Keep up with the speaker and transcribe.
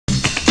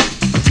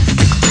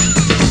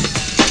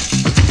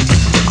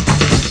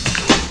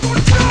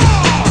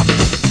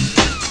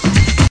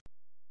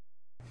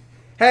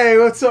Hey,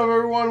 what's up,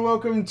 everyone?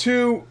 Welcome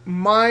to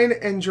mine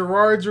and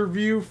Gerard's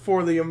review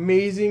for The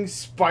Amazing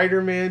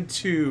Spider-Man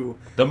 2.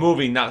 The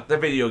movie, not the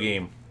video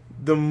game.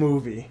 The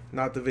movie,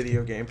 not the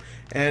video game.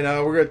 And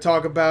we're going to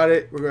talk about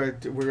it. We're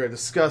going to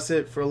discuss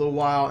it for a little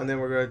while, and then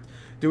we're going to...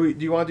 Do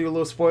you want to do a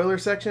little spoiler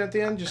section at the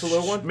end? Just a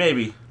little one?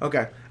 Maybe.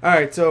 Okay. All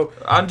right, so...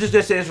 I'm just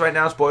going to say this right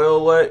now, spoiler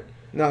alert.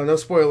 No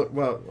spoiler.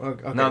 Well,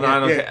 okay. No,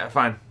 okay,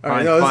 fine. All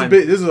right, no,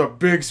 this is a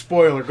big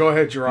spoiler. Go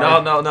ahead,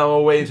 Gerard. No,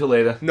 we'll wait until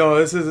later. No,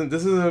 this is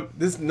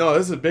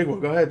a big one.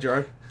 Go ahead,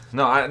 Gerard.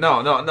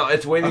 No,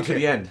 it's waiting to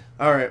the end.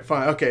 All right,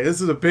 fine. Okay, this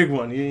is a big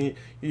one.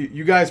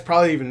 You guys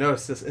probably even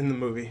noticed this in the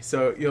movie,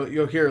 so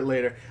you'll hear it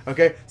later.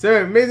 Okay, so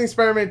anyway, Amazing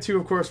Spider-Man 2,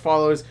 of course,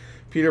 follows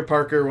Peter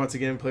Parker, once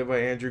again played by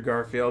Andrew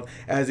Garfield,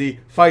 as he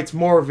fights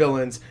more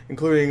villains,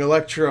 including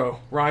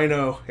Electro,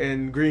 Rhino,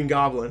 and Green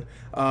Goblin.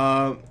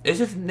 Is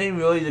his name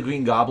really the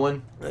Green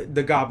Goblin?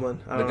 The Goblin.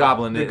 The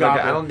Goblin.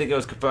 I don't think it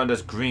was confirmed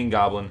as Green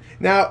Goblin.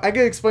 Now, I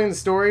could explain the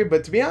story,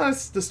 but to be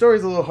honest, the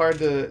story's a little hard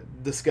to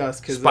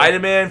discuss.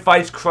 Spider-Man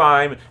fights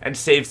crime and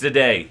saves the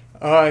day.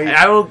 And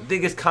I don't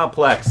think it's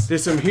complex.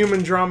 There's some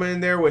human drama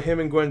in there with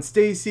him and Gwen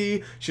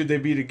Stacy. Should they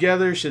be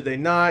together? Should they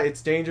not?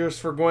 It's dangerous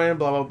for Gwen.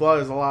 Blah blah blah.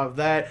 There's a lot of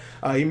that.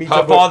 He meets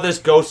her father's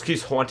ghost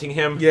keeps haunting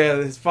him. Yeah,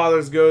 his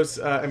father's ghost.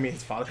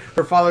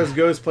 Her father's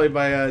ghost, played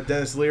by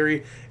Dennis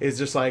Leary, is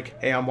just like,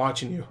 hey, I'm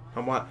watching you.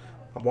 I'm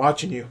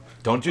watching you.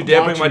 Don't you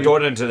dare bring my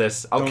daughter into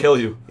this. I'll kill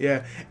you.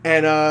 Yeah,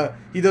 and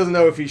he doesn't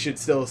know if he should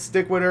still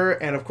stick with her,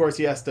 and of course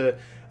he has to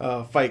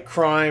fight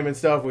crime and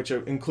stuff, which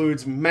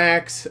includes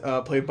Max,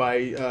 played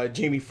by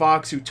Jamie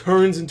Foxx, who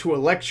turns into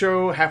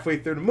Electro halfway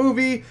through the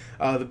movie.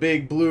 The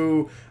big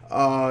blue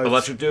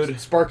electric dude,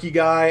 Sparky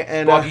guy,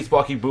 and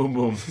Sparky Boom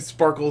Boom,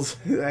 Sparkles,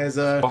 as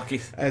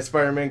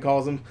Spider-Man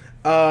calls him.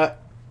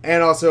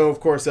 And also,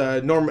 of course,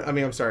 Norman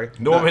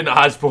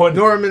Osborn.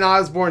 Norman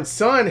Osborn's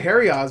son,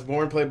 Harry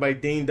Osborn, played by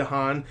Dane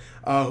DeHaan.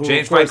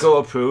 James Franco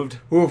approved.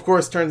 Who, of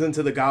course, turns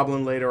into the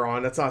Goblin later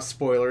on. That's not a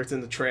spoiler. It's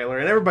in the trailer.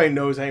 And everybody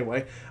knows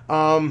anyway.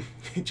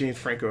 James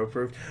Franco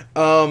approved.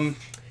 And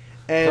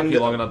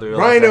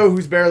Rhino,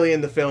 who's barely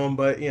in the film,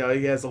 but, he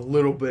has a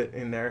little bit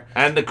in there.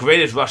 And the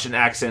greatest Russian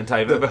accent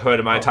I've ever heard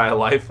in my entire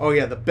life. Oh,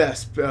 yeah, the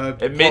best.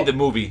 It made the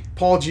movie.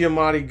 Paul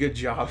Giamatti, good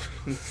job.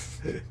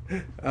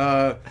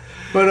 Comrade,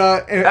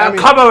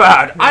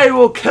 I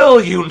will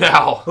kill you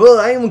now. Well,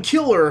 I am a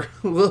killer.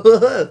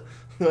 I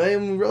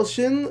am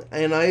Russian,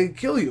 and I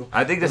kill you.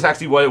 I think that's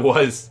actually what it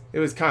was. It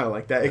was kind of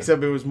like that,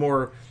 except it was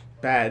more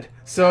bad.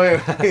 So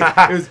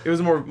anyway, it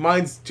was more.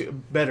 Mine's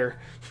better.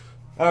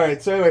 All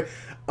right. So anyway,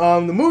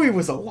 the movie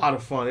was a lot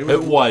of fun. It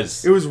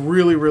was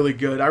really, really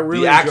good. I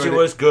really enjoyed it. The action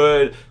was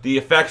good. The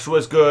effects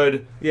was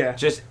good. Yeah.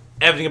 Just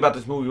everything about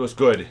this movie was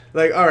good.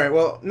 Like, all right,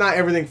 well, not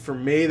everything for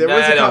me.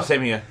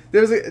 Same here.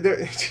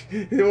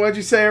 Why'd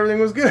you say everything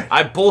was good?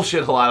 I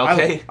bullshit a lot,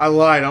 okay? I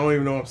lied. I don't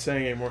even know what I'm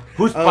saying anymore.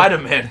 Who's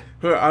Spider-Man?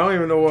 I don't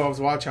even know what I was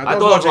watching. I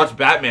thought I was watching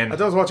Batman. I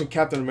thought I was watching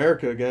Captain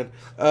America again.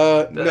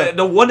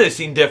 No wonder it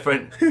seemed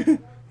different.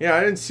 Yeah, I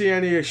didn't see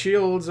any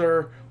shields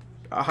or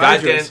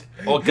Hydras.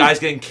 Guys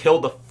getting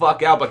killed the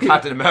fuck out by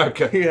Captain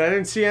America. Yeah, I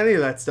didn't see any of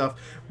that stuff.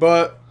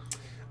 But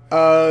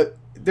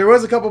there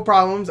was a couple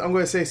problems. I'm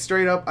going to say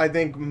straight up, I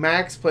think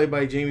Max, played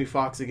by Jamie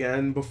Foxx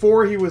again,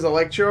 before he was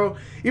Electro,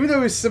 even though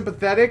he was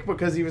sympathetic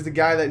because he was the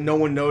guy that no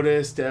one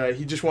noticed,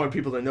 he just wanted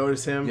people to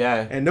notice him.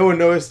 Yeah. And no one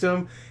noticed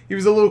him. He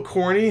was a little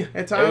corny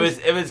at times.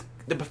 It was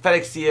the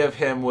patheticity of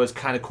him was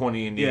kind of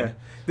corny indeed. Yeah.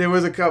 There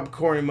was a couple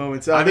corny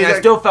moments. I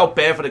still felt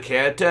bad for the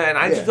character, and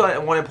I just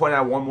want to point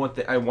out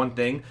one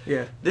thing.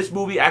 Yeah. This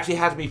movie actually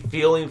has me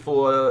feeling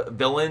for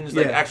villains,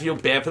 actually feel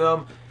bad for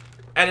them.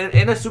 And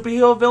in a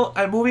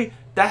superhero movie,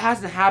 that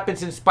hasn't happened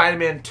since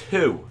Spider-Man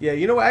 2. Yeah,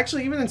 you know what?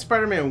 Actually, even in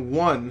Spider-Man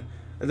 1,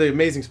 the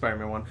Amazing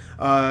Spider-Man 1,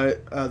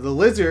 the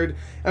Lizard,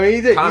 I mean,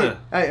 he did...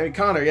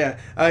 Connor, yeah.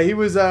 He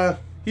was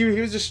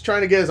just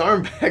trying to get his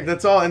arm back,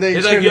 that's all, and then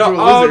he's like,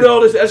 oh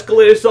no, this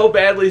escalated so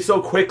badly, so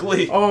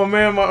quickly. Oh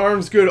man, my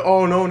arm's good.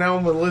 Oh no, now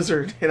I'm a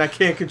lizard, and I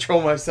can't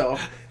control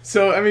myself.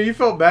 So, I mean, you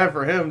felt bad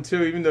for him,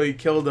 too, even though he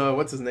killed,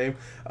 what's his name?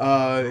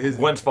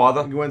 Gwen's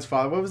father.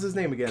 What was his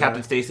name again?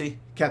 Captain Stacy.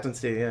 Captain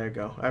Stacy, there you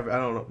go. I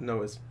don't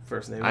know his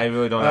first name. I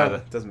really don't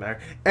either. Doesn't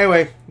matter.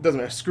 Anyway, doesn't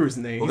matter. Screw his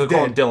name. We'll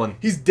call him Dylan.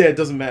 He's dead,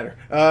 doesn't matter.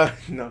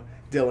 No,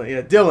 Dylan.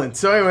 Yeah, Dylan.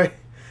 So,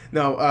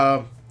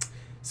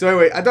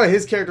 anyway, I thought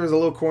his character was a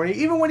little corny.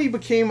 Even when he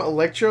became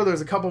Electro, there was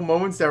a couple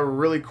moments that were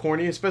really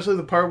corny, especially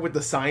the part with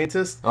the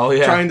scientist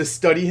trying to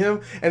study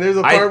him. And there's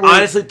a part where... I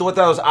honestly thought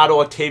that was Otto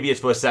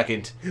Octavius for a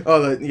second.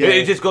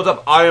 It just goes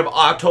up, I am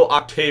Otto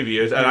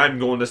Octavius, and I'm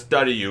going to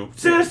study you.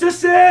 Sinister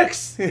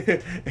Six!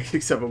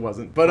 Except it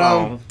wasn't. But,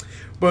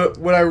 But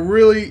what I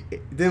really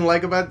didn't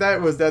like about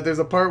that was that there's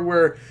a part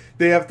where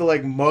they have to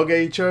like mug at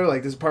each other.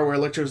 Like there's a part where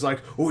Electro's like,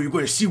 "Oh, you're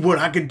going to see what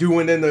I can do,"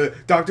 and then the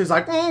doctor's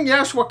like,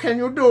 "Yes, what can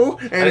you do?"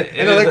 And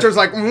Electro's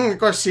like, "You're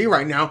going to see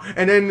right now."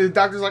 And then the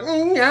doctor's like,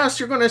 "Yes,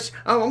 you're going to.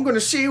 I'm going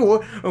to see.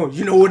 Oh,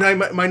 you know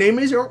what my name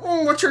is? Or,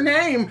 what's your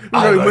name?"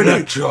 I'm like,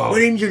 Electro. My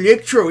name's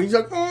Electro. He's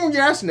like,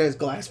 "Yes," and then his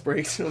glass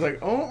breaks. I was like,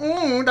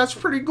 that's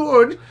pretty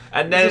good.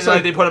 And then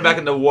like they put him back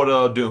in the water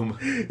of doom.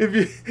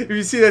 If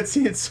you see that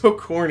scene, it's so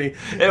corny.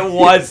 It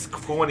was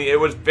corny. It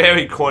was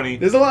very corny.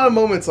 There's a lot of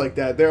moments like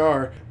that. There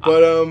are.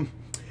 But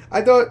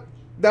I thought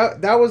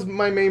that was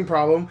my main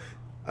problem.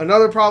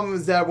 Another problem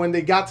is that when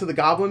they got to the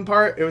Goblin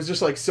part, it was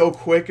just like so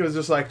quick. It was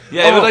just like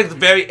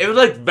it was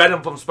like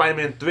Venom from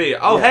Spider-Man 3.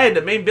 Oh hey,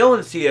 the main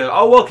villain's here.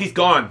 Oh look, he's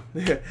gone.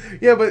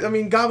 Yeah, but I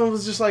mean, Goblin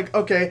was just like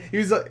okay. He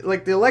was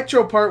like the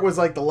Electro part was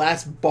like the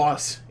last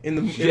boss in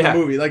the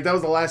movie. Like that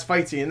was the last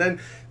fight scene, and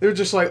then they were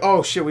just like,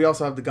 oh shit, we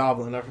also have the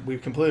Goblin. We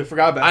completely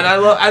forgot about. And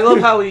I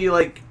love how he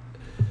like.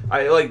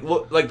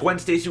 Like Gwen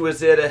Stacy was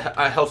there to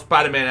help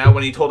Spider-Man out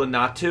when he told her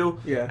not to.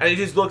 Yeah. And he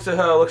just looks at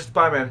her, looks at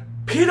Spider-Man.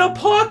 Peter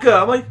Parker!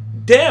 I'm like,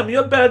 damn,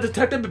 you're a better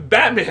detective than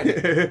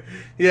Batman.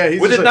 Yeah, he's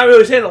which just is not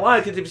really saying a lot,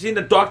 because if you've seen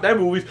the Dark Knight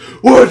movies,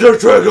 where's the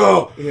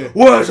trigger? Yeah.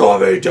 Where's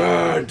Harvey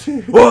Dent?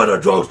 Where are the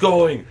drugs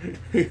going?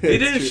 He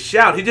didn't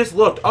shout, he just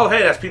looked. Oh,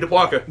 hey, that's Peter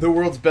Parker. The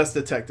world's best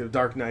detective,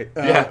 Dark Knight.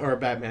 Or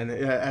Batman,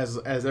 as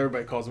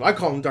everybody calls him. I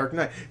call him Dark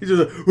Knight. He's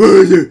just like,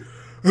 where is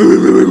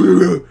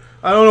it?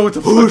 I don't know what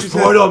the fuck. Who's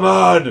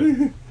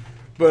Spider-Man?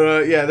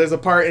 But yeah, there's a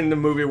part in the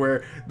movie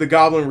where the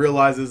Goblin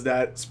realizes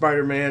that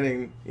Spider-Man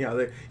and you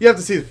have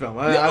to see the film.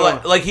 But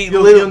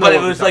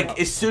it was like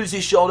as soon as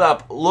he showed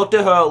up, looked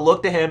at her,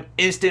 looked at him,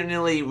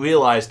 instantly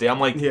realized it. I'm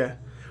like, yeah.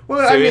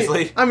 Well,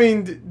 seriously? I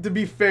mean, to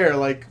be fair,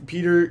 like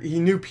he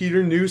knew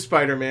Peter knew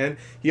Spider-Man.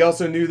 He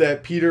also knew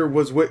that Peter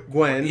was with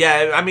Gwen.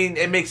 Yeah, I mean,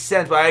 it makes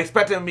sense, but I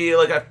expected him to be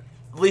like at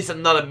least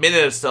another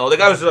minute or so. The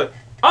guy was just like,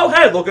 oh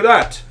hey, look at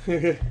that.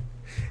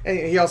 And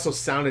he also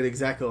sounded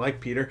exactly like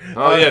Peter.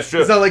 Oh, yeah,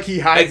 sure. It's not like he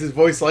hides his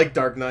voice like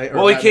Dark Knight.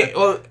 Well, he can't.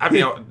 Well, I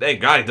mean,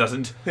 thank God he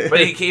doesn't. But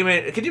he came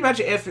in. Can you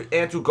imagine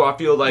Andrew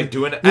Garfield like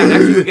doing it? And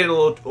actually, we're getting a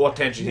little more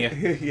attention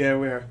here. Yeah,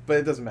 we are. But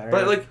it doesn't matter.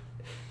 But like,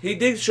 he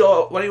did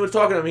show when he was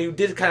talking to him. He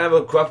did kind of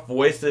have a gruff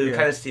voice to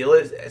kind of steal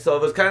it, so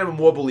it was kind of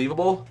more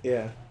believable.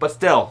 Yeah. But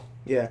still.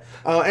 Yeah.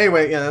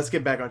 Anyway, let's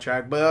get back on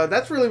track. But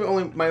that's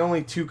really my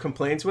only two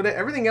complaints with it.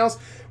 Everything else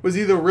was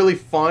either really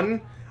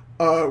fun.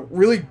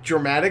 Really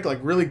dramatic, like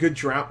really good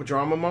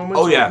drama moments.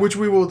 Oh yeah, which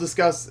we will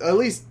discuss. At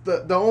least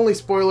the only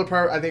spoiler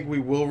part I think we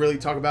will really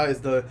talk about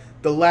is the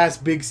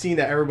last big scene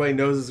that everybody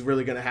knows is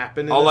really going to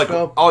happen in this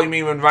film. Oh, you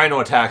mean when Rhino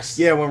attacks?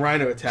 Yeah, when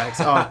Rhino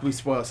attacks. Oh, we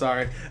spoil.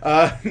 Sorry.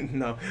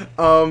 No.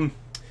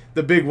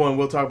 The big one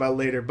we'll talk about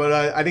later. But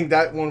I think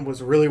that one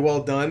was really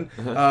well done.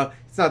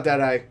 It's not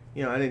that I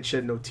didn't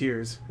shed no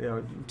tears.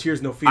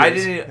 Tears no fears. I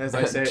didn't. As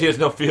I say, tears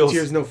no feels.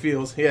 Tears no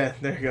feels. Yeah,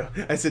 there you go.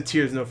 I said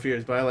tears no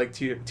fears, but I like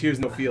tears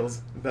no feels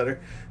better.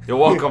 You're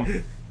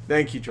welcome.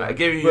 Thank you, John. I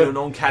gave you your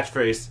own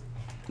catchphrase.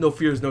 No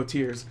fears, no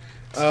tears.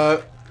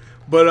 But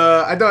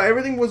I thought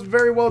everything was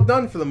very well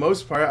done for the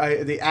most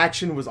part. The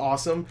action was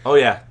awesome. Oh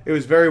yeah, it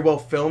was very well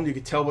filmed. You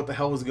could tell what the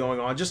hell was going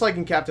on, just like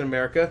in Captain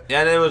America.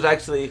 Yeah, and it was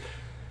actually.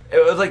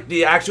 It was like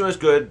the action was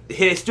good.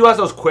 He still has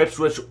those quips,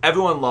 which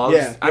everyone loves.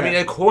 Yeah, I mean,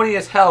 they're corny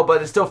as hell,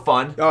 but it's still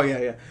fun. Oh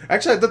yeah.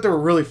 Actually, I thought they were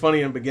really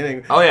funny in the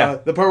beginning. Oh yeah,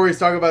 the part where he's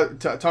talking about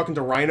talking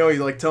to Rhino, he's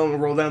like telling him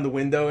to roll down the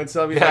window and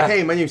stuff. He's like,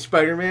 "Hey, my name's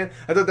Spider-Man."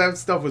 I thought that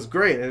stuff was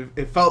great.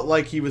 It felt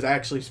like he was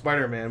actually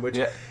Spider-Man. Which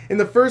in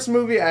the first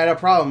movie I had a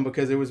problem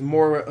because it was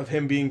more of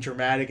him being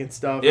dramatic and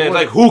stuff. Yeah, it's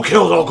like who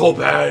killed Uncle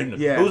Ben?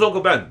 Yeah, who's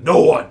Uncle Ben?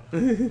 No one.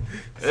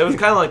 It was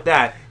kind of like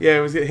that. Yeah,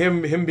 it was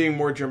him being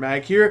more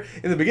dramatic. Here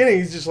in the beginning,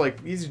 he's just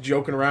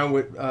joking around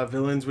with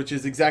villains, which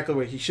is exactly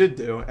what he should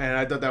do, and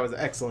I thought that was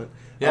excellent.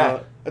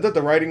 Yeah, I thought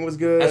the writing was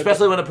good,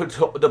 especially when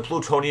the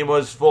plutonium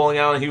was falling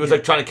out, and he was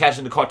like trying to catch it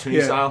in the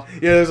cartoony style.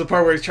 Yeah, there's a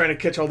part where he's trying to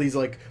catch all these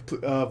like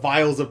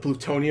vials of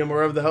plutonium or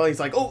whatever the hell. He's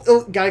like,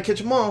 oh, gotta catch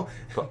them all.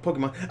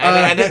 Pokemon.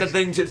 And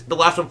then the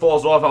last one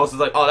falls off. I was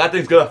just like, oh, that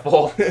thing's gonna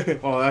fall.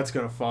 Oh, that's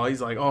gonna fall.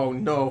 He's like, oh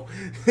no.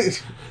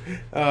 It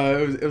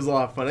was a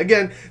lot of fun.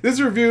 Again, this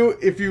review,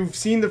 if you've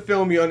seen the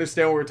film, you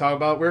understand what we're talking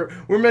about.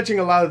 We're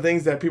mentioning a lot of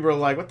things that people are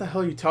like, what the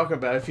hell are you talking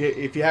about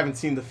if you haven't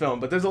seen the film?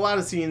 But there's a lot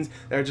of scenes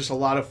that are just a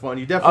lot of fun.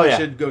 You definitely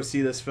should go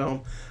see this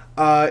film.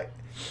 I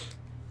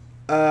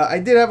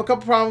did have a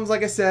couple problems.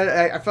 Like I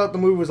said, I felt the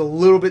movie was a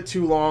little bit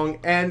too long,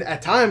 and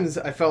at times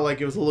I felt like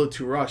it was a little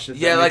too rushed. If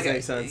that makes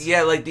any sense.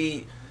 Yeah,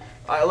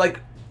 like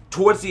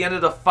towards the end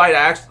of the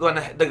fight,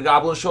 when the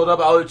goblin showed up,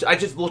 I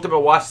just looked at my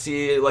watch to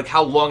see like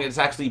how long it's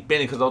actually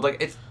been, because I was like,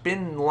 it's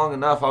been long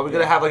enough. Are we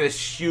gonna have like this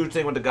huge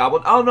thing with the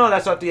goblin? Oh no,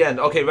 that's not the end.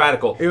 Okay,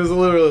 radical. It was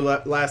literally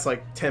last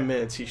like 10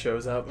 minutes. He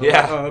shows up.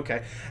 Yeah. Like, oh,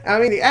 okay. I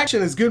mean, the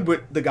action is good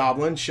with the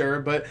goblin,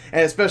 sure, and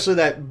especially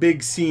that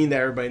big scene that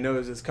everybody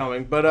knows is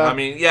coming. But I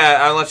mean,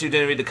 yeah, unless you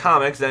didn't read the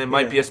comics, then it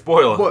might be a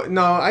spoiler. Well,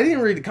 no, I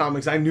didn't read the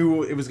comics. I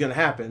knew it was gonna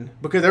happen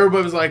because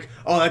everybody was like,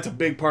 "Oh, that's a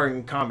big part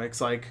in comics."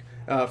 Like.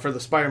 for the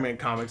Spider-Man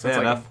comics. That's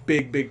Fair like enough.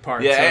 a big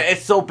part. Yeah, so.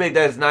 it's so big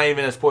that it's not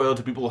even a spoiler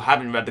to people who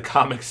haven't read the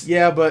comics.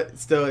 Yeah, but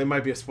still, it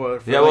might be a spoiler.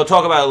 For, Yeah, we'll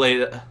talk about it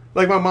later.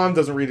 Like, my mom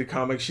doesn't read the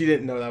comics. She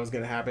didn't know that was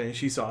going to happen, and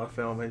she saw the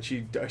film, and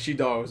she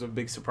thought it was a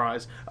big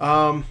surprise.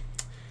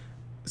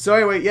 So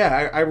anyway,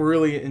 yeah, I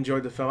really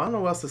enjoyed the film. I don't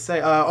know what else to say.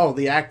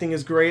 The acting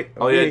is great.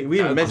 Oh, yeah. We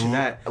didn't mention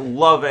that. I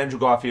love Andrew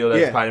Garfield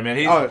as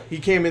Spider-Man. He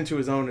came into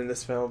his own in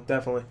this film,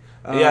 definitely.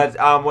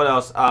 What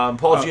else?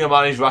 Paul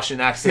Giamatti's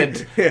Russian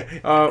accent.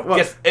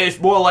 Yes, it's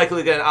more likely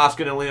to get an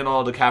Oscar than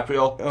Leonardo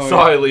DiCaprio.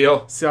 Sorry,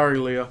 Leo. Sorry,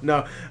 Leo.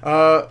 No.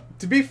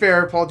 To be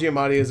fair, Paul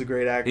Giamatti is a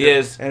great actor. He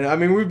is. And, I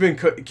mean, we've been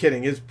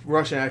kidding. His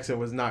Russian accent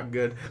was not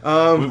good.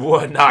 We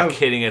were not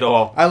kidding at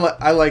all.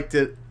 I liked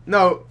it.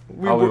 No.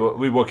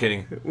 We were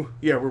kidding.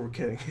 Yeah, we were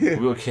kidding. We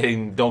were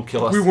kidding. Don't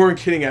kill us. We weren't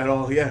kidding at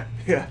all. Yeah.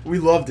 We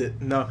loved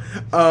it. No.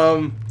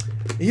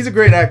 He's a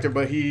great actor,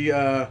 but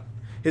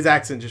his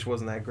accent just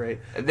wasn't that great.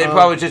 They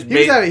probably just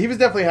he was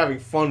definitely having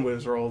fun with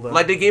his role, though.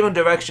 Like, they gave him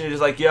direction.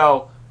 He's like,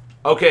 yo,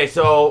 okay,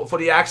 so for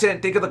the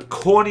accent, think of the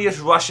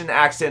corniest Russian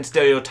accent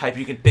stereotype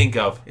you can think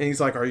of. And he's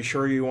like, "Are you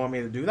sure you want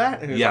me to do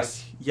that?" And he's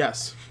Yes. like,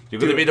 "Yes."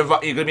 You're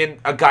gonna be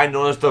a guy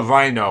known as the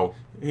Rhino.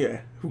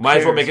 Yeah. Who Might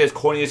as well cares? make it as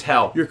corny as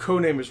hell. Your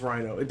codename is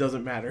Rhino. It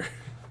doesn't matter.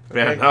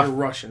 Fair enough. You're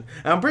Russian.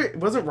 And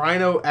wasn't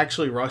Rhino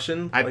actually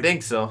Russian? I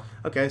think so.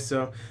 Okay,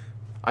 so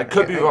I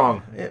could be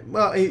wrong.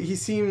 Well, he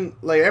seemed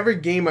like every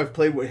game I've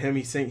played with him,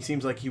 he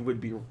seems like he would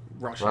be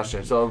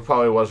Russian. So it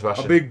probably was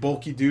Russian. A big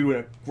bulky dude with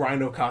a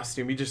rhino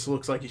costume. He just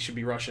looks like he should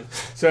be Russian.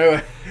 So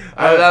anyway,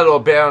 that little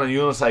bear on a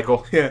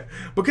unicycle. Yeah,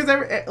 because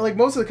like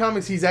most of the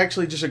comics, he's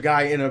actually just a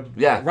guy in a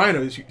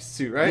rhino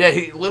suit, right? Yeah,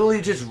 he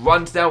literally just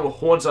runs down with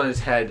horns on his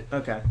head.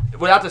 Okay.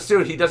 Without the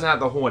suit, he doesn't have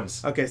the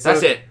horns. Okay, so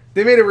that's it.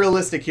 They made it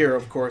realistic here,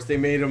 of course. They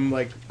made him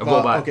like a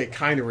robot. Okay,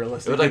 kind of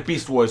realistic. It was like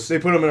Beast Wars. They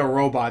put him in a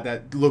robot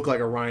that looked like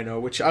a rhino,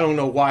 which I don't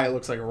know why it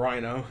looks like a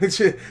rhino. It's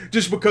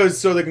just because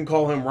so they can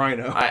call him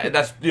Rhino.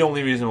 That's the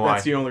only reason why.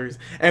 That's the only reason.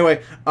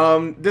 Anyway,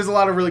 there's a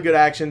lot of really good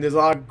action. There's a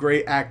lot of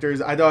great actors.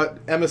 I thought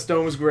Emma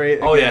Stone was great.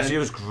 Oh yeah, she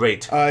was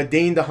great.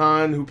 Dane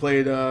DeHaan, who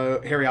played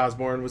Harry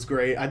Osborn, was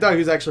great. I thought he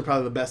was actually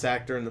probably the best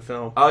actor in the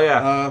film. Oh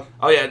yeah.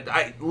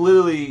 I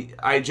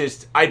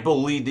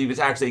believed he was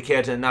actually a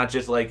character and not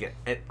just like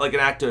an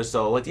actor.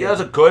 So like the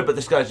others are good, but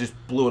this guy just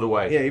blew it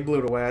away. Yeah, he blew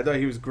it away. I thought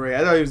he was great. I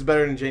thought he was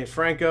better than James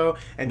Franco.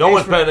 And no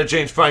one's better than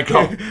James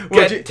Franco.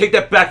 Take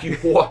that back, you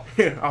whore.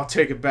 I'll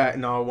take it back.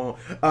 No, I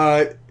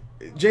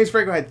won't. James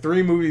Franco had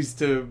 3 movies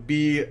to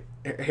be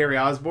Harry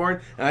Osborn,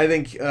 and I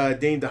think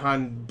Dane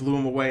DeHaan blew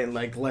him away in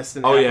like less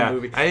than half a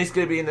movie. And he's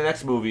gonna be in the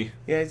next movie.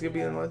 Yeah, he's gonna be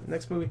in the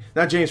next movie.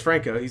 Not James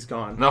Franco, he's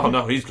gone.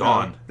 No, he's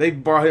gone. They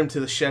brought him to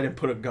the shed and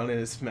put a gun in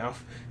his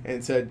mouth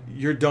and said,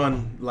 "You're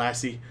done,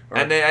 Lassie." Or,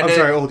 I'm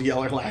sorry, Old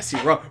Yeller, Lassie.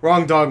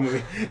 Wrong dog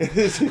movie.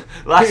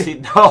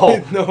 Lassie,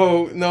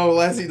 no. No,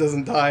 Lassie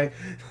doesn't die.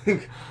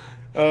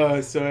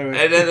 So anyway.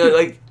 And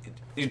then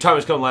your time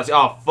is coming, Lassie.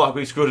 Oh fuck,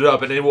 we screwed it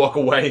up, and then walk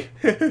away.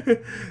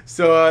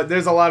 So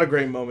there's a lot of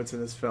great moments in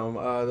this film.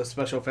 The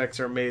special effects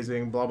are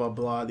amazing. Blah blah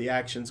blah. The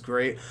action's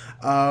great.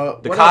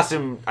 The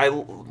costume, I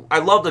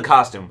love the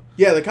costume.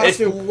 Yeah, the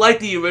costume. It's like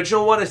the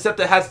original one, except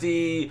it has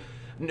the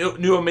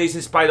new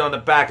Amazing Spider on the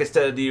back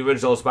instead of the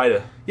original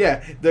Spider.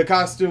 Yeah, the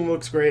costume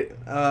looks great.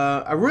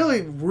 I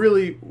really,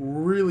 really,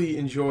 really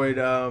enjoyed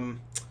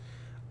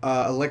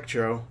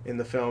Electro in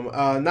the film.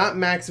 Not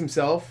Max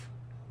himself.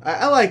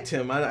 I liked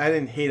him. I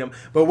didn't hate him.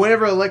 But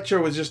whenever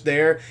Electro was just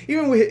there,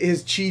 even with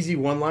his cheesy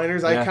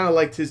one-liners, I kind of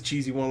liked his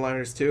cheesy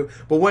one-liners too.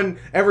 But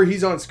whenever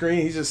he's on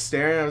screen, he's just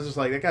staring. I was just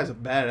like, that guy's a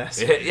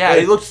badass. Yeah,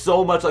 he looks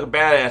so much like a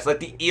badass.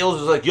 Like the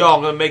eels is like, yo,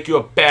 I'm going to make you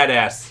a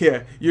badass.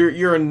 Yeah,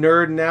 you're a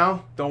nerd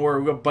now. Don't worry,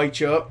 we're going to bite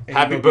you up.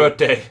 Happy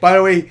birthday. By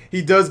the way,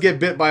 he does get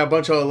bit by a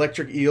bunch of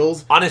electric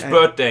eels. On his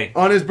birthday.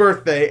 On his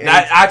birthday. And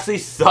that actually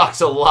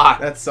sucks a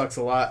lot. That sucks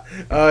a lot.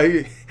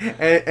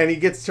 And he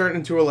gets turned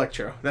into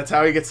Electro. That's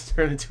how he gets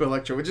turned into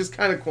Electro, which is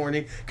kind of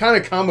corny, kind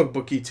of comic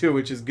booky too,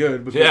 which is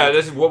good. Yeah,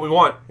 this is what we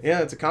want. Yeah,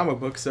 it's a comic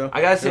book, so.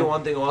 I gotta say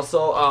one thing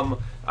also.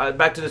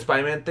 Back to the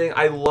Spider-Man thing.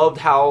 I loved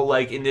how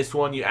like in this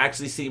one you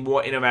actually see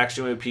more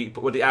interaction with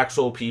people, with the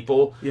actual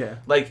people. Yeah.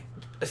 Like.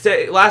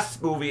 Say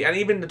last movie and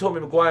even the Tobey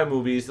Maguire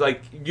movies,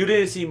 like you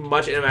didn't see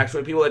much interaction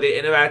with people. Like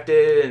they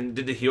interacted and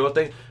did the hero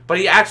thing, but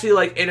he actually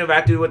like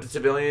interacted with the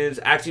civilians.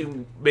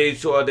 Actually made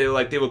sure they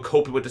were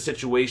coping with the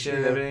situation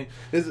and everything.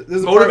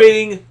 There's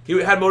motivating. He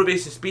had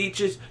motivation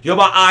speeches. You're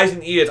my eyes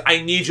and ears.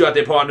 I need you out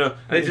there, partner.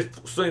 And he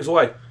just swings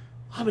away.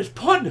 I'm his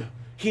partner.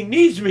 He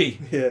needs me.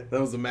 Yeah, that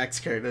was the Max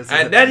character.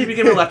 And then he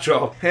became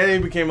Electro.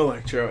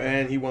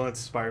 And he wants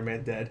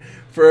Spider-Man dead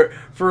for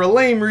a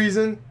lame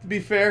reason, to be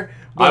fair.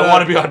 But, I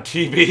want to be on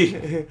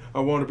TV. I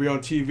want to be on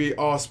TV.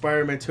 Oh,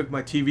 Spider-Man took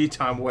my TV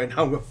time away.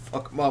 Now I'm gonna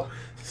fuck him up.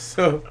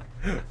 So,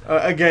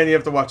 again, you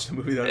have to watch the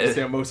movie to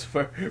understand most of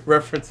our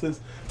references.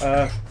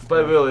 But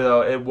really,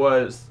 though, it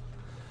was.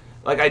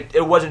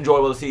 It was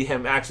enjoyable to see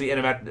him actually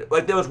interact.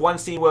 Like, there was one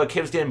scene where a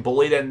kid was getting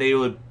bullied and they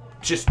were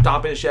just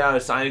stomping the shit out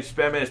of the science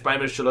experiment, and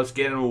Spider-Man showed up,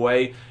 scared him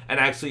away, and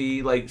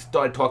actually like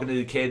started talking to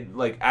the kid,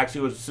 like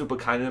actually was super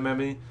kind to him and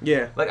everything.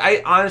 Yeah. Like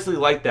I honestly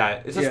like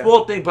that. It's a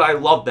small thing, but I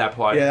love that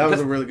part. Yeah, that was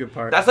a really good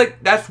part.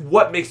 That's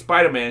what makes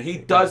Spider-Man. He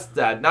does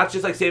that, not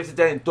just like saves the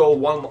day and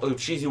throw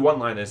cheesy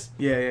one-liners.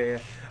 Yeah.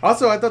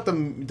 Also, I thought the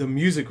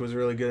music was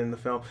really good in the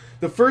film.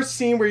 The first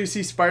scene where you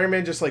see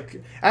Spider-Man just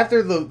like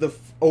after the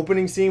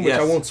opening scene, which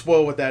I won't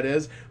spoil what that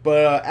is,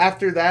 but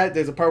after that,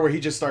 there's a part where he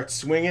just starts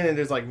swinging and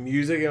there's like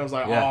music, and I was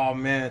like, oh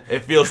man, it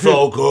feels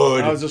so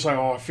good. I was just like,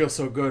 oh, it feels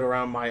so good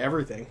around my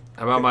everything,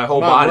 around my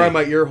whole body, around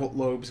my ear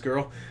lobes,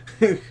 girl.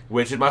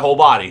 Which is my whole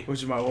body.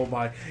 Which is my whole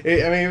body.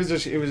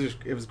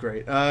 It was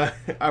great.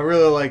 I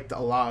really liked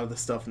a lot of the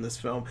stuff in this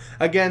film.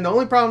 Again, the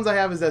only problems I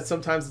have is that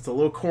sometimes it's a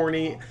little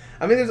corny.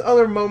 I mean, there's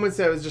other moments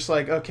that was just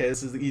like, okay,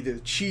 this is either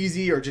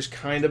cheesy or just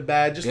kind of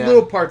bad. Just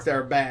little parts that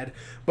are bad.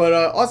 But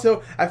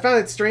also, I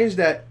found it strange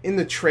that in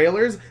the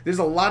trailers, there's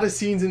a lot of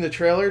scenes in the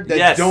trailer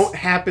that don't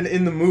happen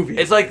in the movie.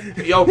 It's like,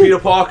 yo, Peter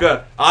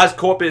Parker,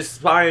 Oscorp is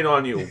spying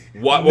on you.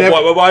 What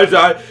is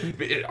that?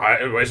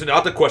 It's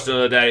not the question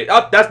of the day.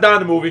 Oh, that's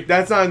not in the movie.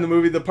 That's not in the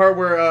movie. The part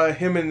where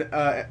him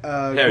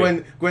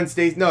and Gwen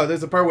Stacy... No,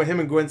 there's a part where him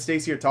and Gwen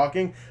Stacy are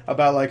talking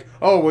about like,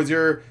 oh,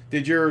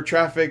 did your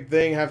traffic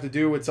thing have to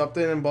do with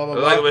something and blah, blah,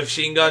 blah. Like with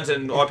machine guns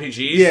and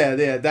RPGs?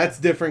 Yeah, that's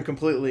different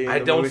completely. I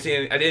didn't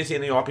see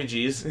any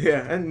RPGs.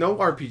 Yeah, and no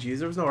RPGs.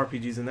 There was no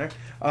RPGs in there.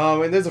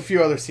 And there's a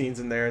few other scenes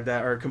in there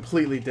that are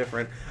completely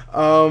different.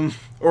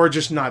 Or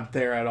just not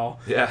there at all.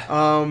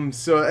 Yeah.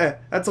 So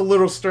that's a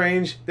little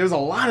strange. There's a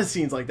lot of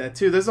scenes like that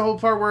too. There's a whole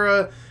part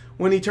where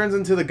when he turns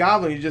into the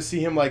Goblin, you just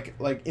see him like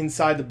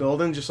inside the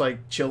building, just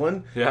like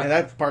chilling. Yeah. And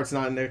that part's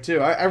not in there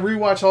too. I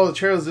rewatched all the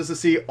trailers just to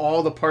see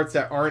all the parts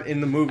that aren't in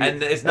the movie.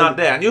 And it's not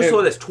there. And you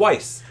saw this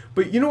twice.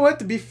 But you know what?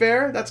 To be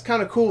fair, that's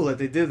kind of cool that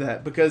they did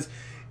that, because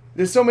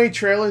there's so many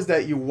trailers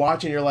that you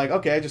watch and you're like,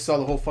 okay, I just saw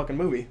the whole fucking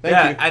movie. Thank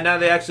you. And now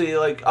they actually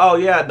like, oh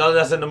yeah, none of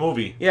that's in the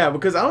movie. Yeah,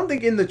 because I don't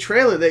think in the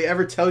trailer they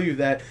ever tell you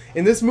that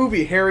in this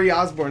movie Harry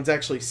Osborn's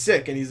actually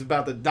sick and he's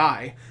about to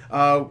die.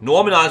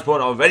 Norman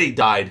Osborn already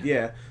died.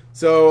 Yeah.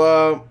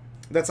 So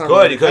that's not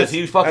good, because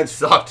he fucking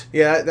sucked.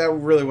 Yeah, that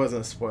really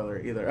wasn't a spoiler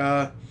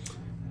either.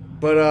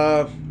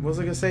 But what was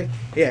I gonna say?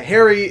 Yeah,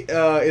 Harry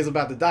is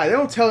about to die. They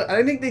don't tell.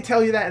 I think they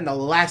tell you that in the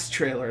last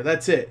trailer.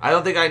 That's it. I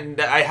don't think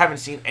I haven't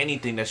seen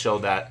anything that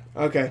showed that.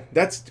 Okay,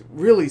 that's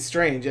really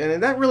strange,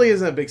 and that really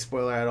isn't a big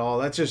spoiler at all.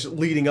 That's just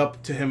leading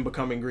up to him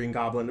becoming Green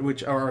Goblin,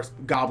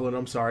 Goblin.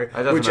 I'm sorry, which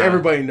matter.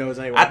 Everybody knows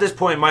anyway. At this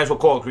point, might as well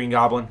call it Green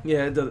Goblin.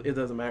 Yeah, it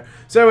doesn't matter.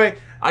 So anyway,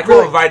 I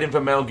call it Raiden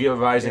from Metal Gear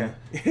Rising.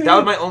 Yeah. That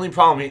was my only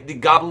problem. The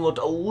Goblin looked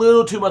a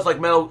little too much like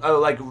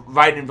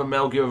Raiden from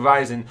Metal Gear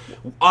Rising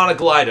on a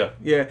glider.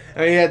 Yeah,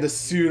 and he had the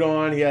suit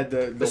on. He had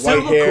the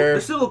white hair.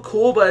 The suit looked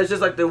cool, but it's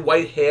just like the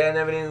white hair and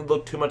everything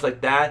looked too much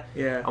like that.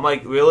 Yeah, I'm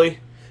like, really?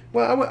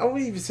 Well, I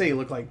wouldn't even say he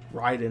looked like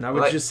Raiden. I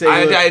would just say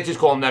I just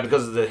call him that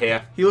because of the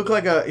hair. He looked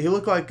like a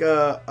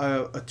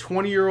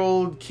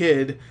 20-year-old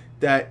kid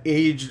that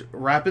aged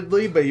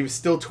rapidly, but he was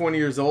still 20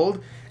 years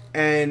old,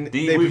 and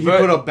he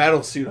put a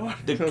battle suit on.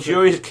 The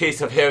Curious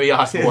Case of Harry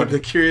Osborn. The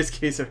Curious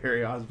Case of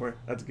Harry Osborn.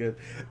 That's good.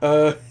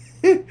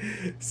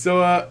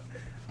 So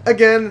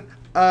again,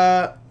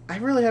 I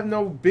really have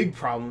no big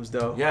problems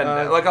though.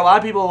 Yeah, like a lot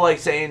of people like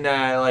saying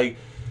that like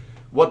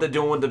what they're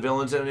doing with the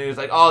villains, and it's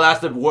like, oh,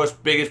 that's the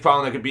worst, biggest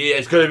problem that could be.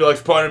 It's gonna be like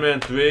Spider-Man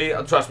 3.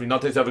 Trust me,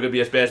 nothing's ever gonna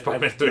be as bad as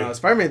Spider-Man 3. No,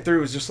 Spider-Man 3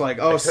 was just like,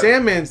 oh,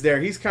 Sandman's there.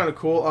 He's kind of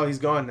cool. Oh, he's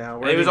gone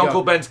now. And he was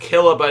Uncle Ben's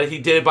killer, but he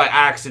did it by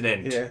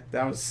accident. Yeah,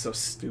 that was so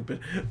stupid.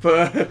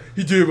 But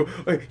he did.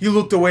 He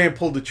looked away and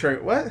pulled the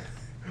trigger. What?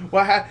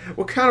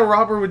 What kind of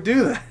robber would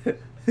do that?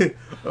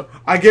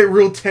 I get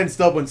real tensed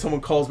up when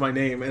someone calls my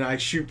name and I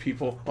shoot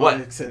people.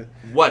 What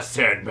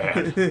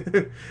Sandman?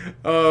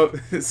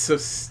 It's so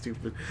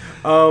stupid.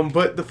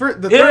 But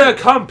Here I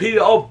come, Peter.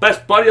 Oh,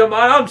 best buddy of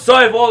mine. I'm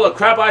sorry for all the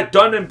crap I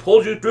done and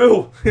pulled you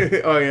through.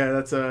 Oh yeah,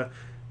 that's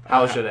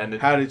how it should have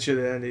ended. How it should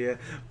have ended, yeah.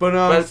 But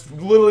that's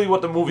literally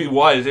what the movie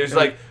was. It was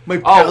like, my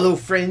fellow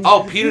friends.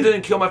 Oh, Peter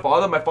didn't kill my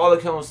father. My father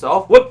killed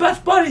himself. We're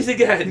best buddies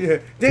again. Yeah.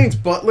 Thanks,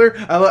 Butler.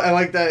 I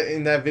like that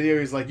in that video.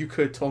 He's like, you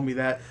could have told me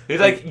that.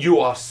 He's like, you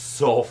are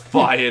so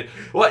fired.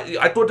 What?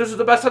 I thought this was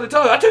the best time to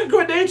tell you. I took a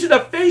grenade to the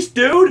face,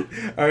 dude.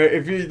 All right,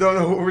 if you don't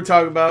know what we're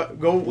talking about,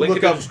 go link look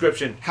in up the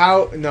description.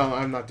 No,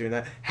 I'm not doing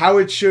that. How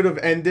it should have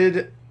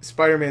ended.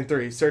 Spider-Man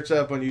 3. Search that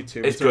up on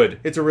YouTube. It's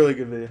good. It's a really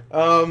good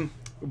video.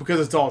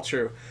 Because it's all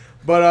true.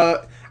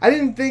 But I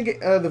didn't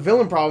think the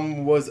villain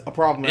problem was a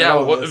problem at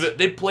all. Yeah,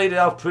 they played it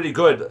out pretty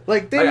good.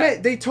 Like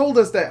they told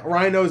us that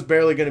Rhino's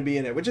barely going to be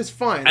in it, which is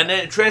fine. And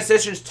then it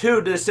transitions to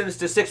the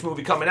Sinister Six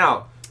movie coming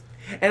out.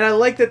 And I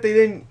like that they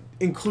didn't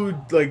include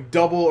like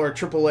double or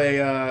triple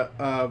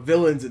A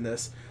villains in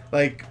this.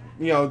 Like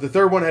the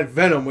third one had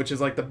Venom, which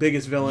is like the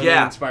biggest villain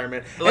in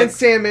Spider-Man, like, and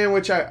Sandman,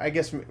 which I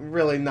guess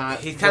really not.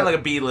 He's kind of like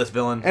a B-list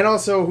villain. And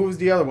also, who's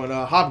the other one?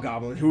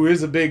 Hobgoblin, who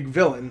is a big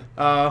villain.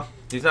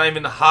 He's not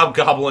even the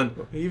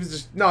Hobgoblin. He was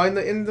just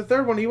in the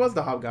third one he was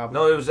the Hobgoblin.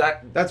 No, it was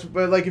that.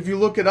 But like if you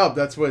look it up,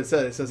 that's what it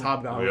says. It says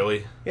Hobgoblin.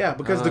 Really? Yeah,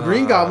 because the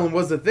Green Goblin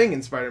was the thing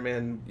in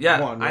Spider-Man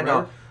 1.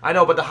 I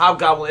know, but the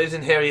Hobgoblin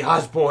isn't Harry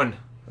Osborn.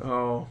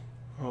 Oh,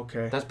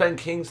 okay. That's Ben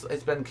Kingsley.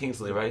 It's Ben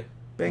Kingsley, right?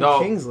 Ben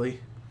Kingsley.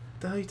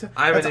 That's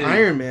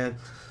Iron Man.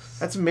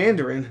 That's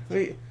Mandarin.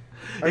 Wait,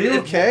 are you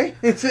okay?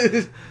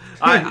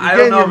 I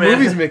don't know, man.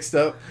 Movies mixed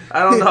up.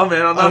 I don't know,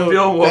 man. I'm not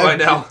feeling well right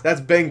now.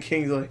 That's Ben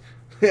Kingsley.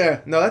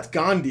 Yeah, no, that's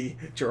Gandhi.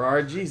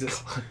 Gerard,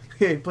 Jesus.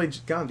 Yeah, he played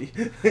Gandhi.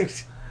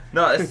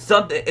 No,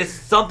 it's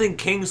something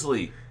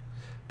Kingsley.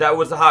 That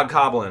was the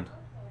Hobgoblin.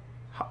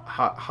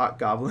 Hot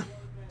Goblin.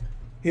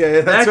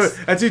 Yeah,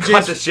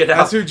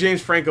 that's who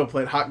James Franco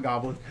played. Hot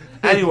Goblin.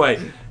 Anyway,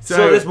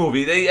 so this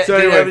movie they did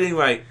everything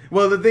right.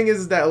 Well, the thing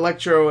is that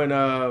Electro and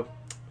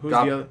who's the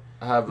other?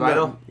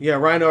 Rhino? Yeah,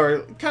 Rhino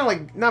are kind of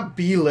like, not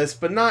B-list,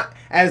 but not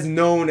as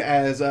known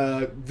as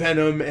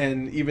Venom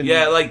and even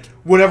like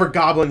whatever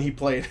Goblin he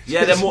played.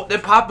 Yeah, they're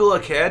popular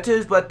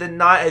characters, but they're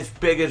not as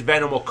big as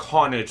Venom or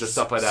Carnage or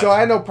stuff like that. So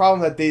I had no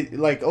problem that they,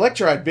 like,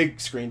 Electro had big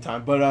screen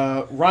time,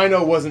 but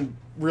Rhino wasn't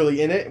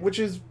really in it, which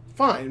is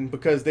fine,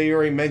 because they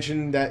already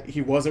mentioned that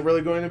he wasn't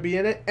really going to be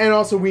in it, and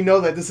also we know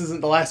that this isn't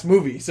the last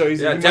movie, so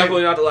he's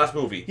definitely not the last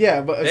movie.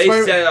 Yeah, but they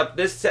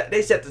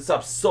set this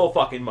up so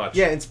fucking much.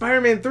 Yeah, in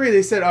Spider-Man 3,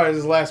 they said, "Oh, this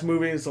is the last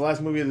movie. It's the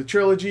last movie of the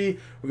trilogy.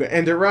 We're gonna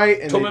end it right."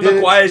 And Tobey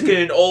Maguire's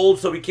getting old,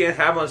 so we can't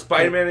have him on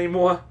Spider-Man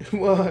anymore.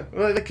 Well,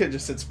 they could have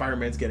just said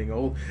Spider-Man's getting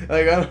old.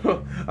 Like, I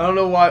don't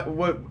know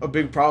what a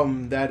big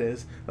problem that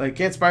is. Like,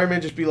 can't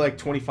Spider-Man just be like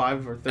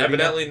 25 or 30?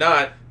 Evidently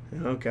not.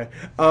 Okay.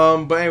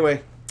 But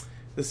anyway.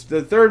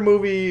 The third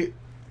movie,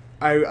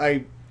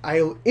 I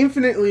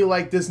infinitely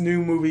like this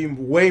new movie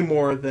way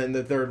more than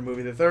the third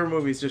movie. The third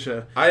movie is just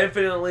I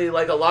infinitely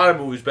like a lot of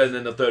movies better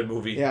than the third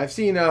movie. Yeah, I've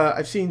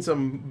seen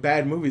some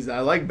bad movies that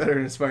I like better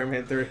than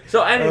Spider-Man 3.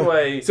 So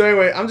anyway,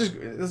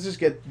 let's just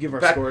give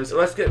our scores.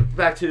 Let's get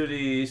back to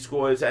the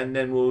scores and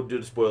then we'll do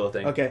the spoiler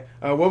thing. Okay.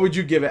 What would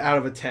you give it out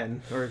of a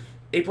 10 or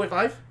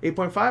 8.5?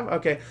 8.5?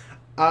 Okay.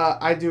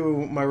 I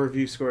do my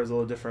review scores a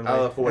little differently. Out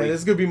of 40. And this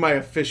is going to be my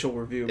official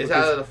review. It's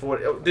out of the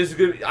 40. This is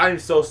good. I'm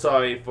so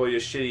sorry for your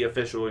shitty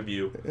official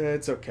review.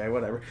 It's okay,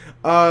 whatever.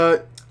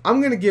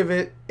 I'm going to give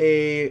it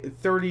a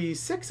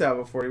 36 out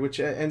of 40, which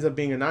ends up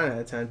being a 9 out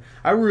of 10.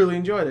 I really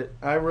enjoyed it.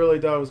 I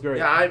really thought it was great.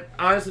 Yeah, I'm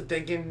honestly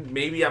thinking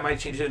maybe I might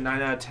change it to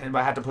 9 out of 10, but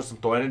I had to put some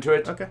thought into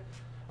it. Okay.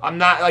 I'm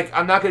not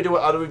gonna do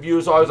what other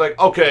reviews. So I was like,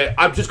 okay,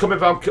 I'm just coming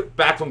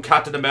back from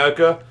Captain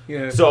America,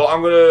 so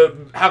I'm gonna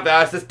have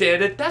that as the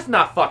standard. That's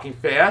not fucking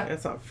fair.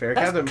 That's not fair.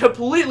 That's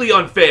completely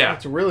unfair.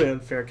 That's really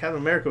unfair. Captain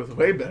America was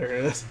way better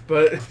than this,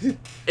 but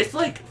it's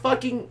like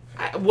fucking.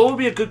 What would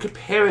be a good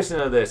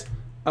comparison of this?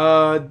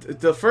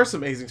 The first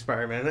Amazing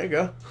Spider-Man. There you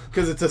go,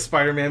 because it's a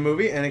Spider-Man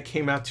movie and it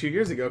came out 2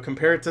 years ago.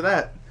 Compare it to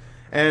that,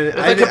 and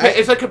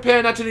it's like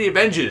comparing that to the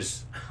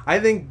Avengers.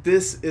 I think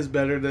this is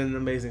better than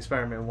Amazing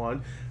Spider-Man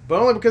 1. But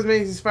only because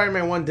Amazing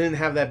Spider-Man 1 didn't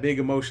have that big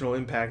emotional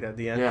impact at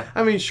the end. Yeah.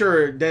 I mean,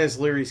 sure, Dennis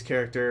Leary's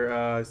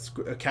character,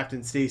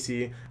 Captain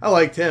Stacy, I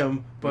liked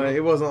him, but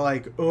it wasn't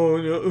like, oh,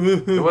 no.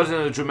 It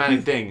wasn't a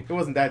dramatic thing. It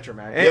wasn't that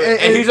dramatic.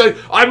 And he's like,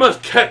 I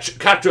must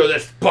capture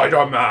this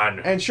Spider-Man.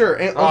 And sure.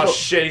 And oh,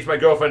 shit, he's my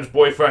girlfriend's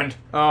boyfriend.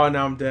 Oh,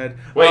 now I'm dead.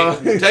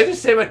 Wait, did I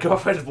just say my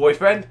girlfriend's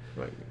boyfriend?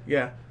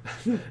 Yeah.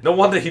 No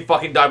wonder he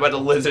fucking died by the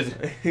lizard.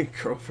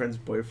 Girlfriend's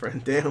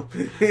boyfriend, damn.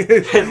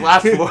 His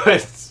last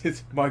words.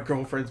 It's my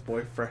girlfriend's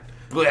boyfriend.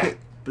 Blech.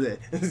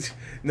 Blech.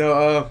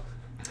 No,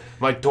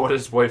 my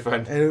daughter's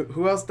boyfriend. And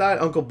who else died?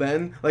 Uncle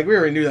Ben? Like, we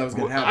already knew that was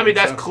going to happen. I mean,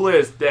 that's clear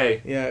as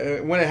day.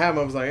 Yeah, when it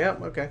happened, I was like,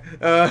 yep, okay.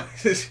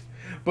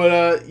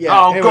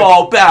 Yeah.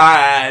 Uncle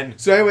Ben!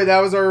 So anyway, that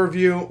was our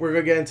review. We're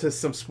going to get into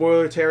some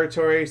spoiler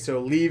territory,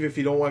 so leave if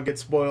you don't want to get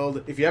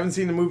spoiled. If you haven't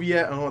seen the movie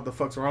yet, I don't know what the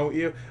fuck's wrong with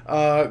you.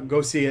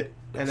 Go see it.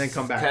 And then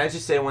come back. Can I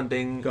just say one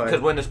thing? Go ahead.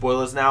 Because we're in the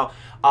spoilers now.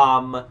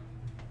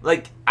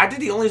 Like, I think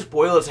the only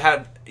spoilers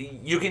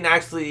you can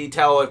actually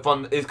tell is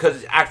because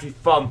it's actually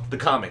from the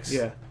comics.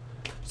 Yeah.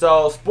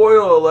 So,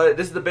 spoiler alert,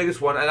 this is the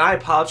biggest one, and I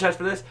apologize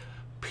for this.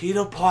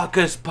 Peter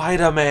Parker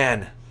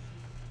Spider-Man.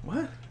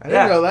 What? I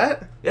didn't know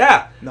that.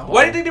 Yeah. No.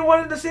 Why do you think they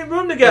wanted in the same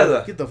room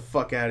together? Get the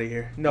fuck out of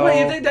here. No.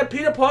 Wait, you think that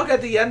Peter Parker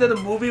at the end of the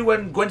movie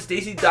when Gwen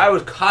Stacy died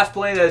was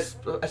cosplaying as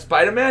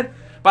Spider-Man?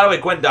 By the way,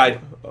 Gwen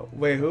died.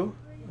 Wait, who?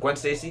 Gwen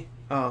Stacy.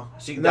 Oh,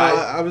 she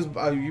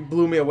died. You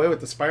blew me away with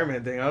the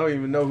Spider-Man thing. I don't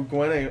even know who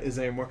Gwen is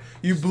anymore.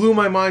 You blew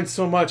my mind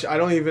so much. I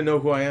don't even know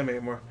who I am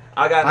anymore.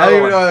 I don't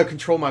even know how to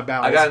control my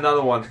bowels. I got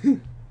another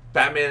one.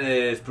 Batman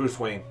is Bruce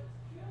Wayne.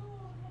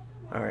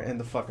 All right, end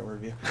the fucking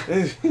review.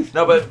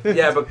 No, but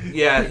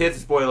yeah, here's a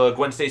spoiler.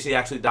 Gwen Stacy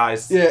actually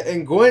dies. Yeah,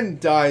 and Gwen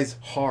dies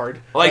hard.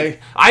 Like,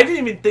 I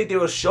didn't even think they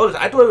would show this.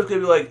 I thought it was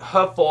going to be like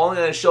her falling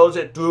and it shows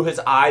it through his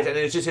eyes and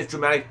it's just his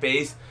dramatic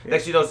face. Yeah.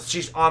 Next thing you know,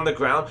 she's on the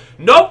ground.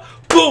 Nope!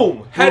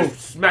 Boom! Head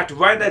smacked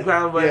right in the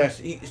ground when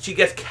she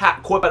gets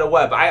caught by the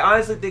web. I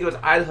honestly think it was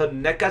either her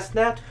neck got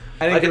snapped,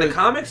 like in the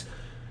comics,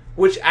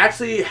 which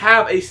actually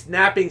have a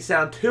snapping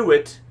sound to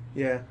it.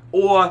 Yeah.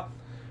 Or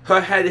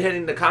her head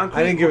hitting the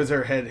concrete. I think it was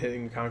her head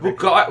hitting the concrete.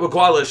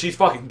 Regardless, she's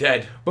fucking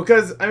dead.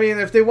 Because, I mean,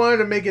 if they wanted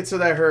to make it so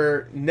that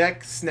her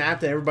neck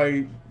snapped and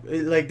everybody...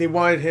 Like, they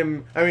wanted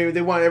him... I mean,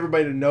 they wanted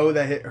everybody to know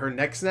that her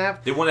neck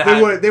snapped. They would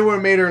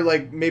have made her,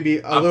 like, maybe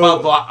a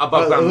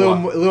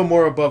little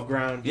more above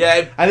ground.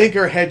 Yeah. I think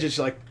her head just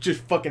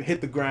fucking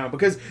hit the ground.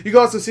 Because you can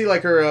also see,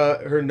 like,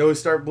 her nose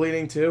start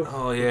bleeding, too.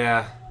 Oh,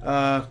 yeah.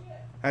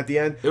 At the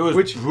end. It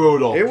was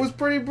brutal. It was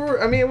pretty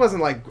brutal. I mean, it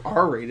wasn't, like,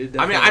 R-rated.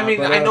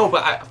 I know,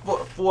 but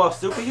for a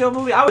superhero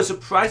movie, I was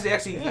surprised they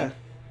actually... Yeah.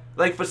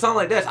 Like, for something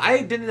like this,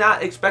 I did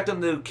not expect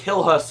them to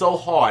kill her so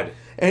hard.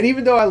 And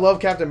even though I love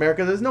Captain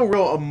America, there's no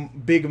real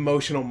big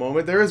emotional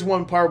moment. There is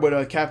one part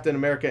with Captain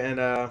America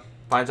and...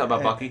 Finds out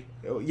about Bucky?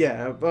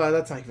 Yeah, but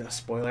that's not even a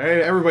spoiler.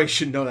 Everybody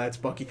should know that's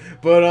Bucky.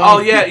 But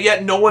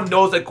no one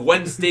knows that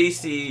Gwen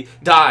Stacy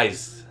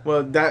dies.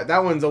 Well,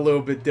 that one's a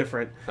little bit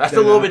different. That's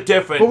a little bit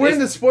different. But we're in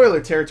the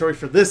spoiler territory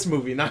for this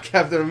movie, not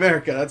Captain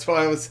America. That's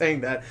why I was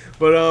saying that.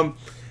 But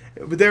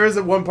there is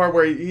one part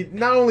where he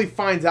not only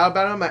finds out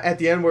about him at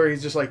the end, where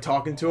he's just like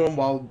talking to him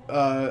while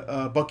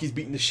Bucky's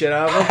beating the shit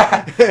out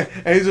of him,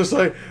 and he's just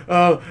like,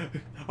 "I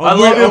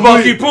love you,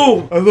 Bucky.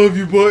 Boom! I love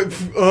you, Bucky.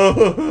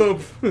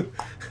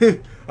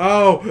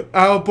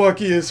 Ow,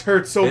 Bucky is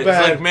hurt so bad.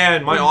 It's like,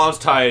 man, my arm's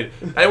tired.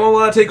 Anyone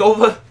want to take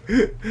over?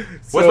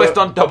 Where's my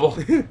stunt double?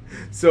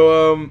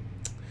 So,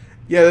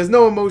 yeah, there's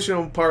no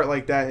emotional part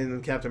like that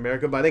in Captain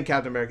America, but I think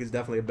Captain America is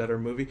definitely a better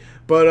movie.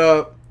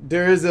 But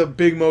there is a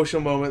big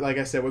emotional moment, like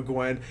I said, with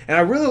Gwen. And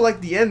I really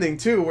like the ending,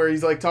 too, where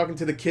he's, like, talking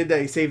to the kid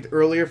that he saved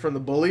earlier from the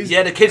bullies.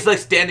 Yeah, the kid's, like,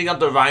 standing up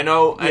to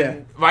Rhino,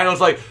 and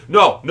Rhino's like,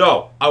 no,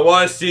 I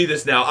want to see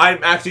this now.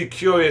 I'm actually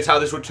curious how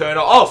this would turn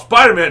out. Oh,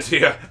 Spider-Man's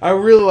here. I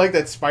really like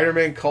that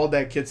Spider-Man called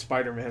that kid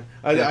Spider-Man.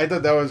 I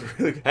thought that was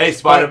really good. Hey,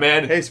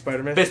 Spider-Man. Hey,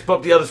 Spider-Man. Fist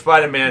bump the other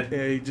Spider-Man.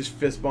 Yeah, he just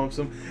fist bumps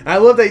him. And I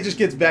love that he just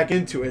gets back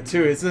into it,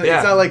 too. It's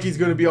not like he's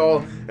going to be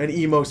all an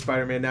emo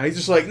Spider-Man now. He's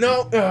just like,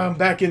 no, I'm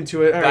back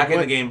into it. All back right,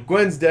 in the game.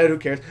 Gwen's dead. Who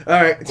cares? All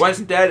right. Gwen's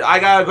dead. I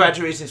got a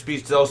graduation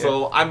speech, though,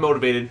 so I'm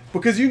motivated.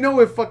 Because you know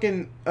if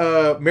fucking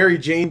Mary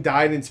Jane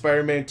died in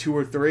Spider-Man 2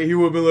 or 3, he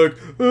would have been like...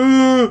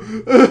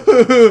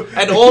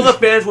 And all the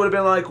fans would have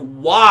been like,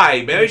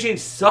 why? Mary Jane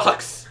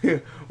sucks.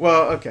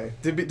 Well, okay.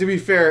 To be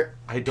fair,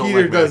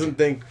 Peter doesn't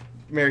think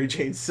Mary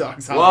Jane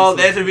sucks. Obviously. Well,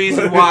 there's a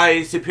reason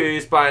why Superior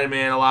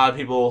Spider-Man, a lot of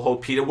people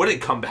hope Peter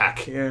wouldn't come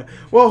back. Yeah.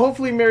 Well,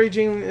 hopefully Mary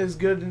Jane is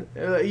good.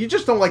 You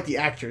just don't like the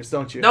actress,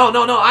 don't you? No.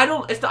 I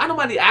don't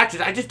mind the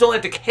actress. I just don't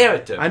like the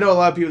character. I know a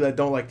lot of people that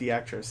don't like the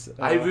actress.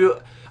 I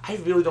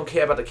really don't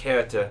care about the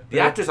character. The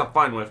actress I'm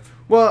fine with.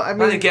 Well, I mean...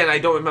 But again, I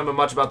don't remember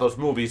much about those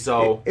movies,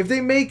 so... If they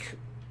make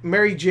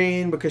Mary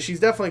Jane, because she's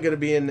definitely going to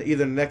be in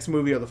either the next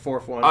movie or the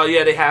fourth one. Oh,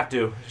 yeah, they have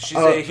to. She's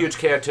a huge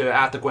character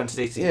after Gwen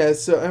Stacy. Yeah,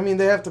 so, I mean,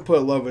 they have to put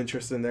a love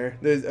interest in there.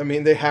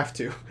 They have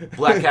to.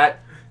 Black Cat?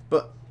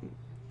 But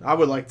I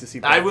would like to see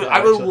Black Cat.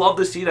 I would love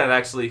to see that,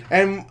 actually.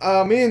 And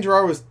me and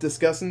Gerard was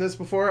discussing this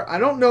before. I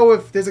don't know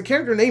if there's a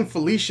character named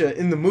Felicia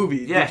in the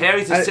movie. Yeah,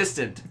 Harry's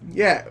assistant.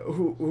 Yeah,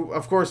 who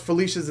of course,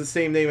 Felicia's the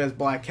same name as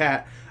Black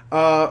Cat.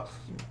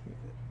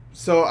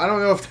 So I don't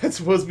know if that's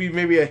supposed to be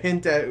maybe a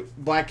hint at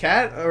Black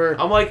Cat, or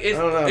I'm like,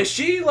 is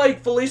she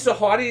like Felicia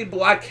Hardy,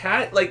 Black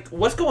Cat? Like,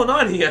 what's going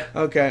on here?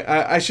 Okay,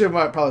 I should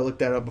have probably looked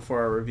that up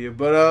before our review,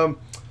 but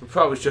we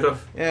probably should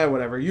have. Yeah,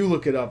 whatever. You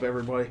look it up,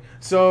 everybody.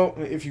 So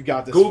if you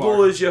got this,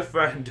 Google is your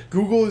friend.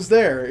 Google is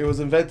there. It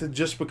was invented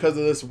just because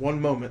of this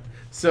one moment.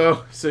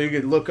 So you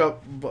could look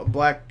up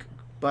Black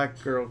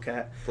Girl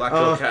Cat. Black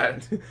Girl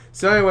Cat.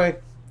 So anyway,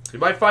 you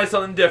might find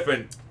something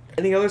different.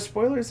 Any other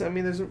spoilers? I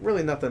mean, there's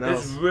really nothing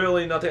else. There's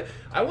really nothing.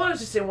 I wanted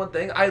to say one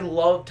thing. I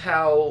loved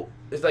how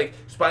it's like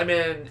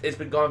Spider-Man has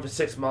been gone for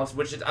 6 months,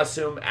 which is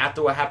assumed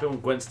after what happened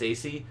with Gwen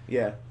Stacy.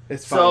 Yeah,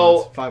 it's 5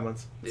 months. 5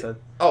 months. It said.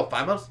 Oh,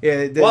 5 months?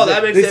 Yeah.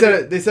 That makes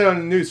sense. They said on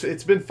the news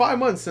it's been 5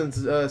 months since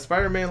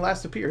Spider-Man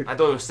last appeared. I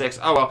thought it was 6.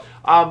 Oh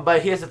well.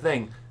 But here's the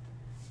thing.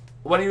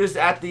 When he was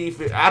after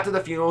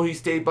the funeral, he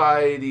stayed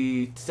by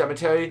the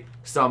cemetery.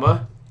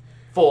 Summer,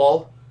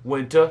 fall,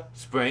 winter,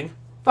 spring.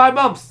 5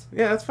 months.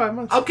 Yeah, that's 5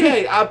 months.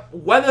 Okay,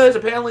 weather is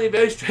apparently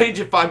very strange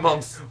in 5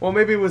 months. Well,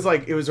 maybe it was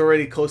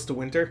already close to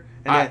winter,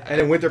 and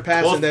then winter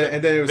passed, and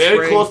then it was very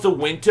spring. close to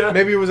winter.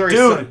 Maybe it was already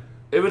sun.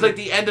 It was like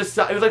the end of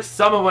it was like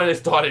summer when it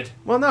started.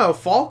 Well, no,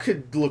 fall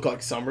could look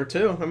like summer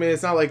too. I mean,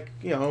 it's not like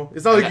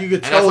it's not like you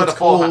could tell it's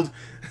cold.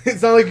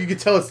 It's not like you could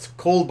tell it's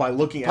cold by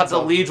looking at it. But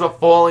the leaves were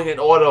falling in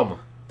autumn.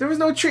 There was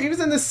no tree. It was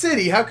in the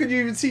city. How could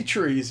you even see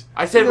trees?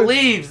 I said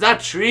leaves,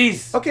 not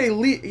trees. Okay,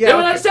 yeah. They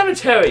were in a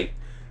cemetery.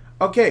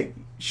 Okay,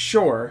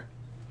 sure.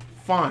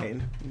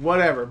 Fine,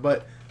 whatever,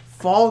 but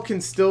fall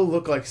can still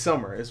look like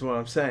summer, is what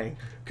I'm saying.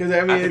 Because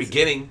I mean, At the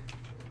beginning.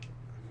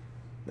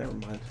 Never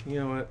mind. You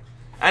know what?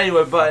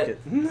 Anyway, but Fuck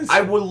it.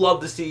 I would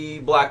love to see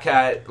Black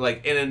Cat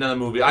like in another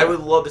movie. I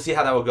would love to see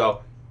how that would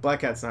go.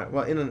 Black Cat's not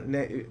well.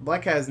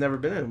 Black Cat has never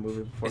been in a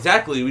movie before.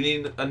 Exactly. We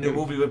need a new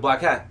movie with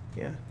Black Cat.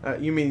 Yeah.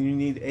 You mean you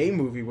need a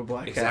movie with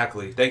Black Cat?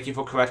 Exactly. Thank you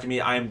for correcting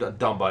me. I am a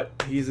dumb butt.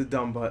 He's a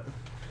dumb butt.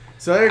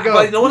 So there you go.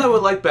 But you know what I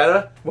would like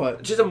better?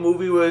 What? Just a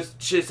movie with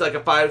just like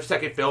a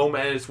 5-second film,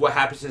 and it's what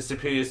happens in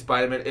Superior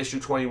Spider-Man issue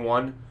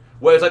 21.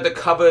 Where it's like the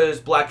cover is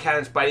Black Cat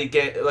and Spidey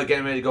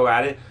getting ready to go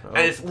at it,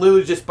 and it's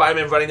literally just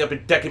Spider-Man running up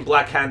and decking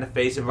Black Cat in the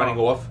face and running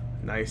off.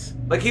 Nice.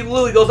 Like he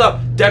literally goes up,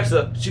 decks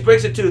her, she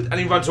breaks a tooth, and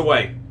he runs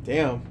away.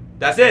 Damn.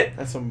 That's it.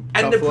 That's some.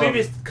 And the tough love.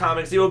 previous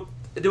comics, they were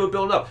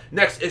building up.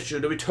 Next issue,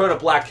 the return of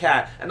Black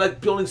Cat, and like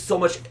building so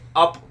much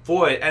up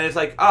for it, and it's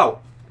like, oh,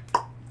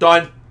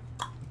 done.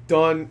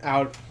 Done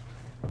out.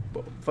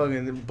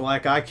 Fucking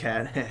Black Eye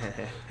Cat.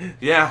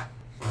 Yeah.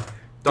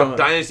 Duck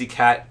Dynasty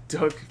Cat.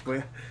 Duck.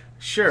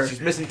 Sure. She's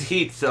missing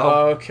teeth, so.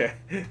 Oh, okay.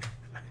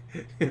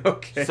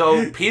 Okay.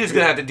 So Peter's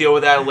gonna have to deal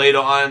with that later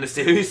on in the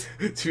series.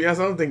 To be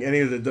honest, I don't think any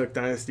of the Duck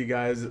Dynasty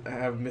guys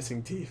have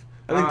missing teeth.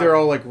 I think they're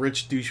all like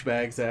rich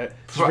douchebags that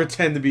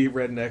pretend to be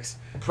rednecks.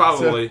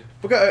 Probably.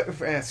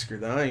 So, screw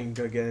that. I ain't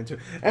gonna get into it.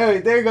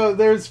 Anyway, there you go.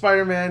 There's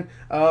Spider-Man.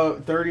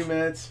 30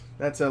 minutes.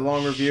 That's a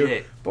long review.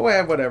 Shit. But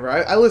whatever.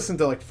 I listened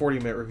to like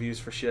 40-minute reviews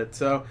for shit.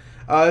 So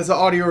it's an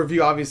audio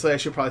review. Obviously, I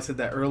should probably said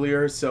that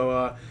earlier.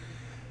 So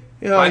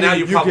you know, by now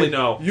you probably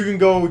know. You can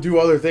go do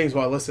other things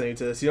while listening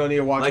to this. You don't need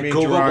to watch like me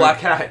Google and Gerard. Black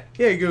Cat.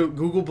 Yeah, you go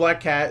Google Black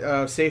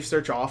Cat. Safe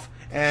search off.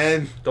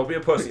 And don't be a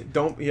pussy.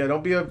 Don't be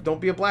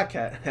a black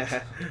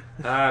cat.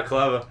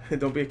 Clever.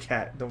 Don't be a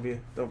cat. Don't be a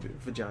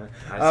vagina.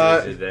 I see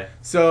what you did there.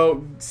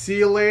 So see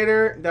you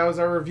later. That was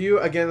our review.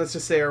 Again, let's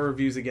just say our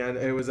reviews again.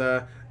 It was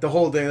the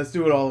whole thing. Let's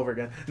do it all over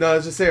again. No,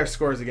 let's just say our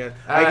scores again.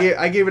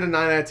 I gave it a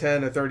 9 out of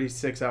 10, a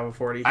 36 out of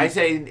 40. I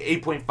say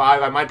 8.5.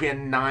 I might be a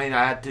 9.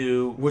 I had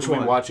to. Which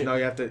one? Watch it. No,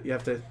 you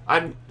have to.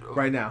 I'm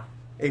right now.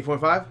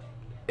 8.5.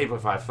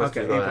 8.5.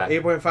 Okay,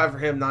 8.5 for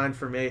him, 9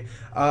 for me.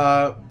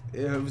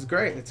 It was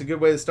great. It's a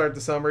good way to start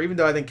the summer, even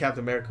though I think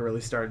Captain America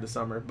really started the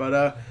summer.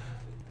 But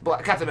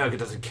Captain America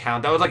doesn't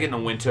count. That was like in the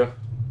winter.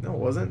 No, it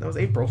wasn't. That was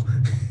April.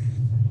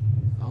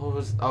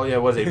 Oh yeah,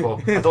 it was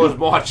April. I thought it was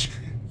March.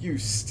 You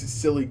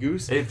silly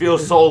goose. It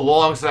feels so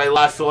long since I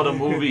last saw the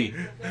movie.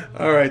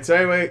 All right. So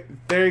anyway,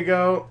 there you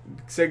go.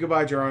 Say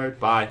goodbye, Gerard.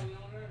 Bye.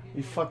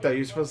 You fucked up.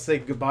 You're supposed to say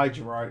goodbye,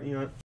 Gerard. You know.